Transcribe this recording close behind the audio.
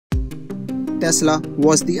Tesla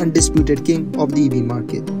was the undisputed king of the EV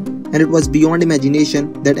market, and it was beyond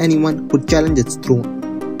imagination that anyone could challenge its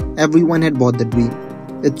throne. Everyone had bought the dream.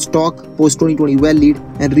 Its stock post-2020 rallied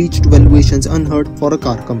and reached valuations unheard for a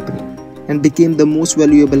car company, and became the most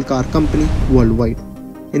valuable car company worldwide.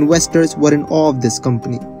 Investors were in awe of this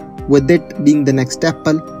company, with it being the next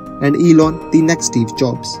Apple and Elon the next Steve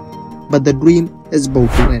Jobs. But the dream is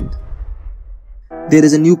about to end. There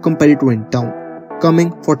is a new competitor in town,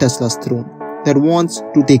 coming for Tesla's throne, that wants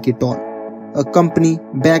to take it all. A company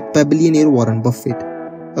backed by billionaire Warren Buffett.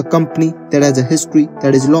 A company that has a history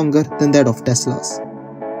that is longer than that of Tesla's.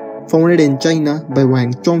 Founded in China by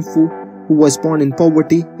Wang Chuan Fu, who was born in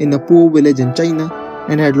poverty in a poor village in China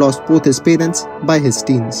and had lost both his parents by his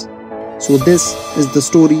teens. So this is the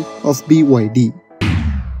story of BYD.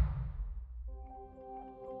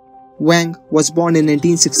 Wang was born in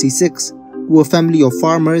 1966 to a family of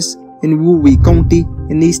farmers in Wuhui County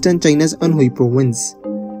in eastern China's Anhui province.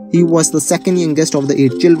 He was the second youngest of the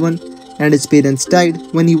 8 children, and his parents died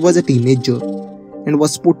when he was a teenager, and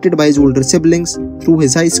was supported by his older siblings through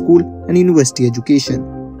his high school and university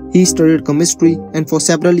education. He studied chemistry and for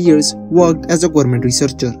several years worked as a government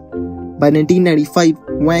researcher. By 1995,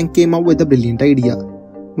 Wang came up with a brilliant idea,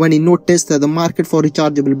 when he noticed that the market for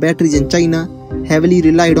rechargeable batteries in China heavily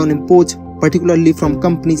relied on imports, particularly from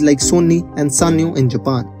companies like Sony and Sanyo in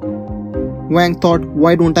Japan. Wang thought,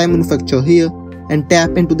 why don't I manufacture here and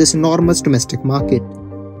tap into this enormous domestic market?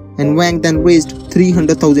 And Wang then raised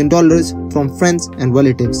 $300,000 from friends and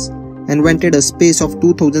relatives and rented a space of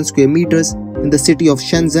 2,000 square meters in the city of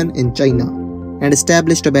Shenzhen in China and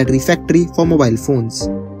established a battery factory for mobile phones.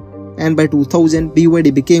 And by 2000,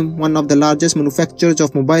 BYD became one of the largest manufacturers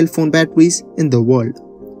of mobile phone batteries in the world,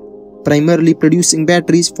 primarily producing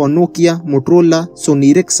batteries for Nokia, Motorola, Sony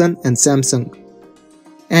Ericsson and Samsung.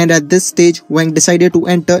 And at this stage, Wang decided to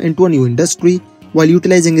enter into a new industry while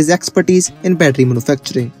utilizing his expertise in battery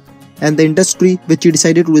manufacturing. And the industry which he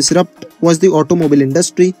decided to disrupt was the automobile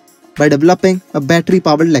industry by developing a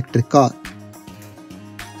battery-powered electric car.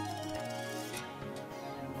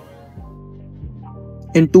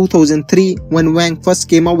 In 2003, when Wang first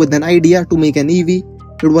came up with an idea to make an EV,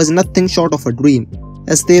 it was nothing short of a dream,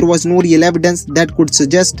 as there was no real evidence that could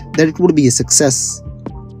suggest that it would be a success.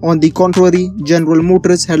 On the contrary, General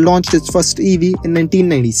Motors had launched its first EV in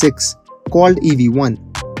 1996, called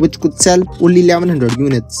EV1, which could sell only 1100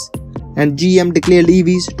 units. And GM declared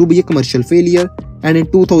EVs to be a commercial failure, and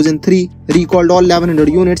in 2003 recalled all 1100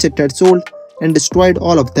 units it had sold and destroyed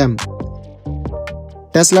all of them.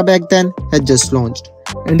 Tesla back then had just launched,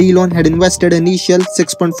 and Elon had invested an initial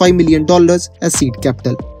 $6.5 million as seed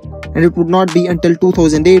capital, and it would not be until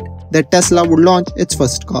 2008 that Tesla would launch its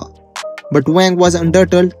first car. But Wang was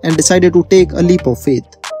undeterred and decided to take a leap of faith.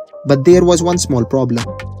 But there was one small problem.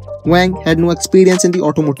 Wang had no experience in the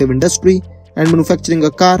automotive industry, and manufacturing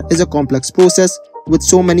a car is a complex process with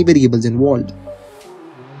so many variables involved.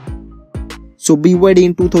 So BYD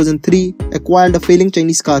in 2003 acquired a failing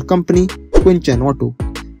Chinese car company, Quinchen Auto,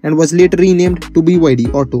 and was later renamed to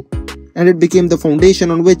BYD Auto, and it became the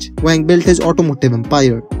foundation on which Wang built his automotive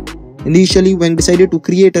empire. Initially, Wang decided to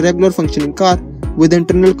create a regular functioning car with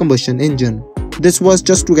internal combustion engine. This was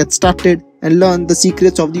just to get started and learn the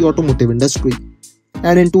secrets of the automotive industry.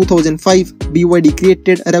 And in 2005, BYD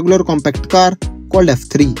created a regular compact car called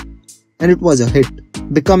F3, and it was a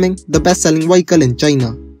hit, becoming the best-selling vehicle in China.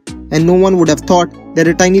 And no one would have thought that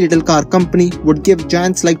a tiny little car company would give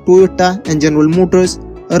giants like Toyota and General Motors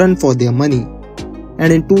a run for their money.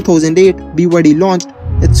 And in 2008, BYD launched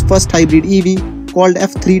its first hybrid EV called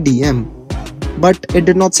F3DM, but it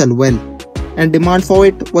did not sell well, and demand for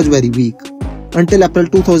it was very weak. Until April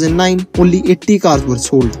 2009, only 80 cars were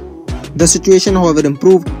sold. The situation, however,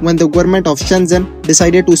 improved when the government of Shenzhen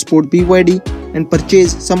decided to support BYD and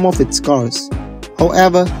purchase some of its cars.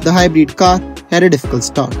 However, the hybrid car had a difficult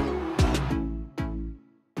start.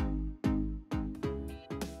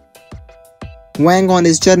 Wang on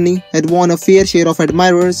his journey had won a fair share of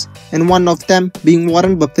admirers, and one of them being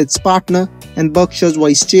Warren Buffett's partner and Berkshire's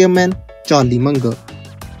vice chairman, Charlie Munger.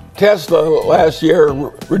 Tesla last year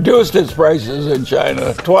reduced its prices in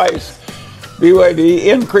China twice. BYD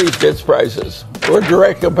increased its prices. We're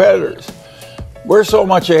direct competitors. We're so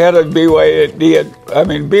much ahead of BYD. I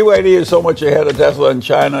mean, BYD is so much ahead of Tesla in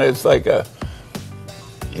China. It's like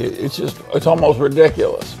it's almost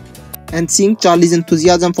ridiculous. And seeing Charlie's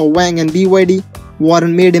enthusiasm for Wang and BYD,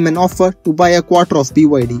 Warren made him an offer to buy a quarter of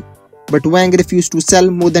BYD. But Wang refused to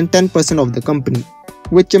sell more than 10% of the company,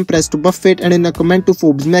 which impressed Buffett, and in a comment to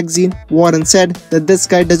Forbes magazine, Warren said that this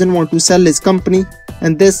guy doesn't want to sell his company,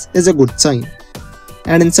 and this is a good sign.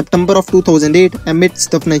 And in September of 2008,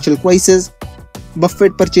 amidst the financial crisis,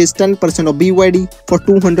 Buffett purchased 10% of BYD for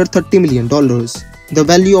 $230 million, the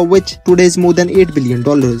value of which today is more than $8 billion.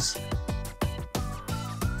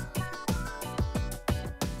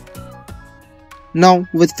 Now,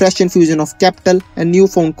 with fresh infusion of capital and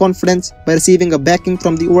newfound confidence by receiving a backing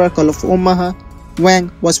from the Oracle of Omaha,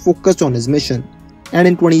 Wang was focused on his mission. And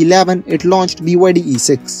in 2011, it launched BYD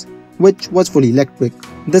E6, which was fully electric.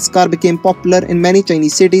 This car became popular in many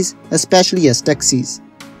Chinese cities, especially as taxis.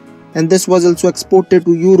 And this was also exported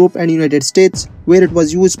to Europe and United States, where it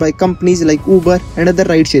was used by companies like Uber and other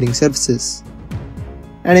ride-sharing services.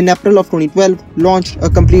 And in April of 2012, launched a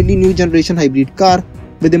completely new generation hybrid car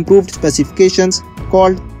with improved specifications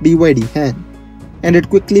called BYD Han. And it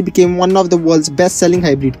quickly became one of the world's best-selling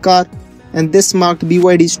hybrid car, and this marked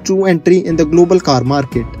BYD's true entry in the global car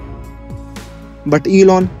market. But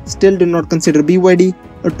Elon still did not consider BYD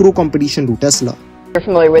a true competition to Tesla. You're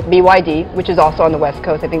familiar with BYD, which is also on the West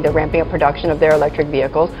Coast. I think they're ramping up production of their electric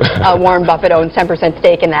vehicles. Warren Buffett owns 10%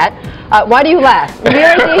 stake in that. Why do you laugh?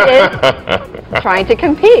 BYD is trying to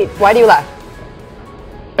compete. Why do you laugh?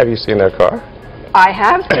 Have you seen their car? I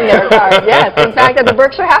have seen their cars, yes. In fact, at the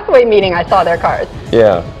Berkshire Hathaway meeting, I saw their cars.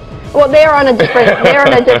 Yeah. Well, they're on a different,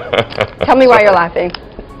 tell me why you're laughing.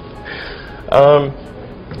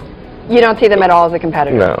 You don't see them at all as a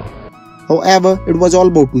competitor? No. However, it was all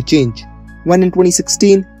about to change when in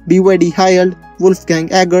 2016, BYD hired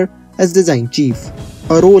Wolfgang Egger as design chief,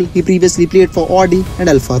 a role he previously played for Audi and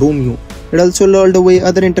Alfa Romeo. It also lured away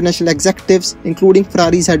other international executives, including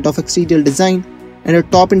Ferrari's head of exterior design and a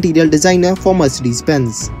top interior designer for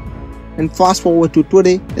Mercedes-Benz. And fast forward to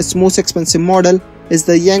today, its most expensive model is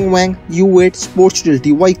the Yangwang U8 sports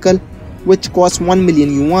utility vehicle, which costs 1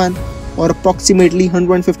 million yuan or approximately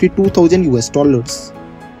 $152,000.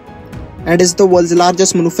 And is the world's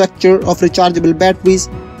largest manufacturer of rechargeable batteries,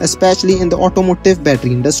 especially in the automotive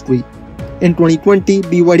battery industry. In 2020,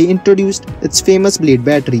 BYD introduced its famous Blade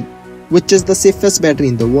battery, which is the safest battery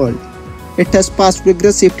in the world. It has passed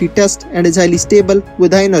rigorous safety tests and is highly stable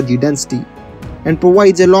with high energy density, and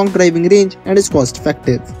provides a long driving range and is cost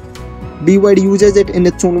effective. BYD uses it in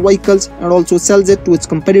its own vehicles and also sells it to its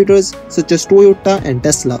competitors such as Toyota and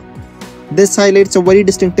Tesla. This highlights a very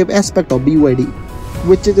distinctive aspect of BYD,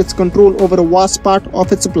 which is its control over a vast part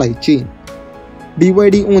of its supply chain.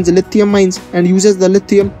 BYD owns lithium mines and uses the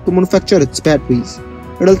lithium to manufacture its batteries.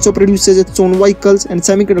 It also produces its own vehicles and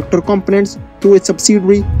semiconductor components through its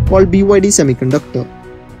subsidiary called BYD Semiconductor.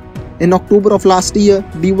 In October of last year,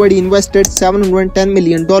 BYD invested $710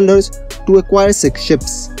 million to acquire 6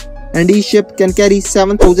 ships, and each ship can carry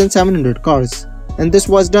 7,700 cars, and this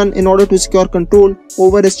was done in order to secure control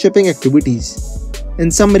over its shipping activities.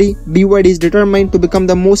 In summary, BYD is determined to become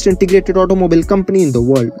the most integrated automobile company in the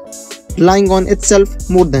world, relying on itself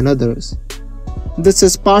more than others. This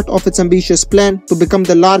is part of its ambitious plan to become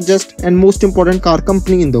the largest and most important car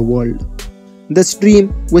company in the world. This dream,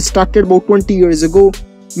 which started about 20 years ago,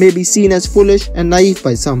 may be seen as foolish and naive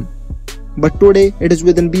by some, but today it is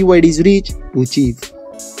within BYD's reach to achieve.